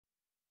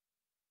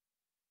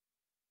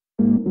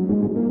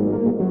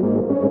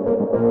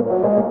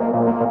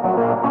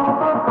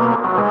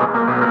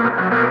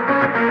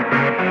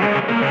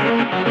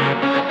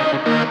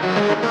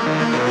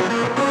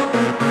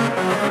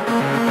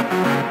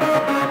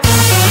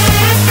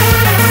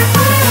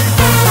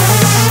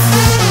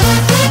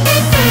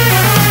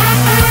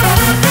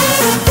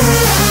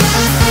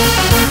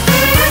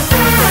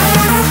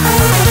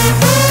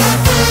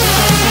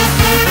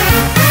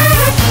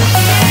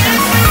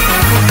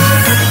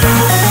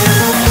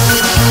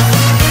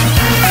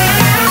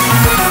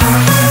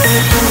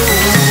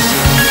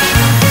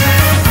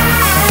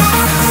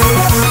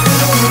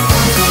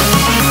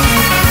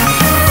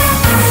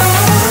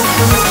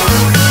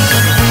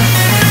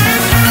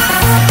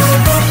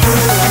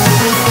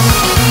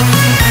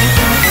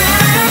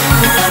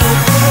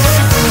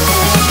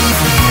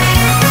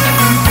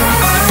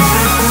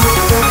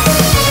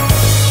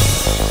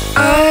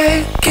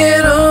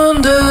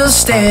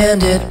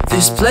It,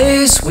 this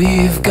place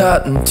we've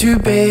gotten to,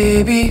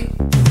 baby.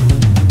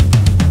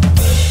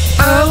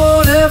 I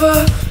won't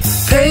ever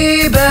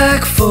pay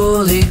back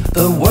fully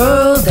the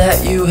world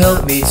that you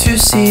helped me to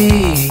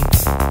see.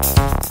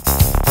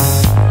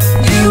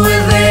 You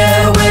were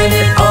there when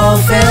it all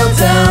fell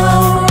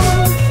down.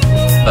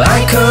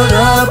 I curled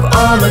up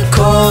on the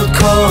cold,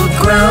 cold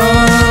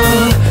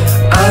ground.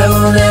 I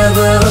will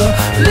never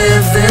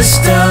live this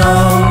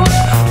down.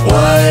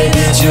 Why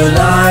did you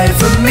lie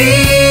for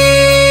me?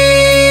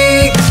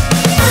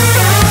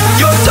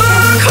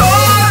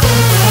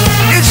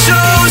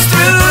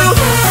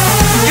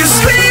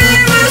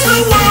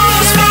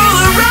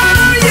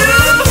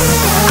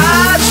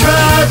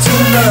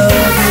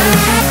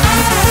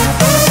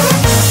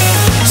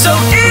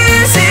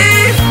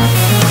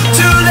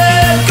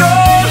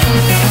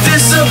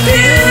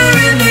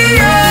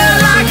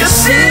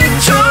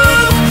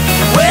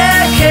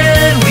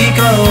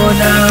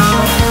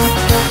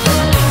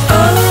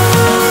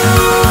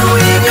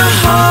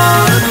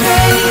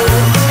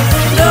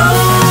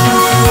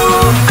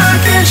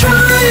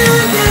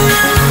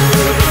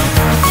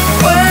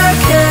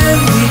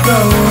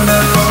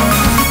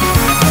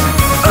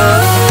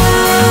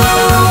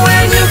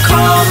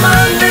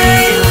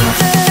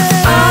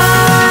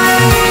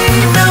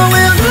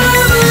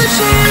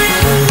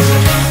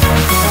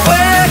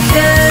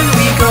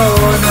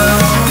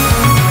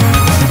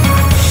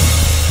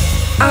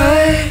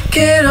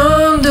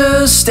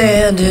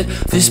 It,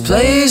 this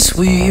place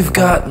we've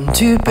gotten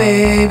to,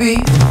 baby.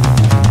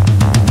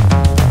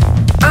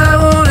 I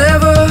won't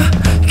ever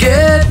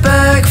get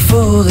back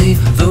fully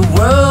the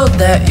world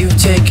that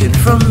you've taken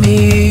from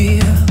me.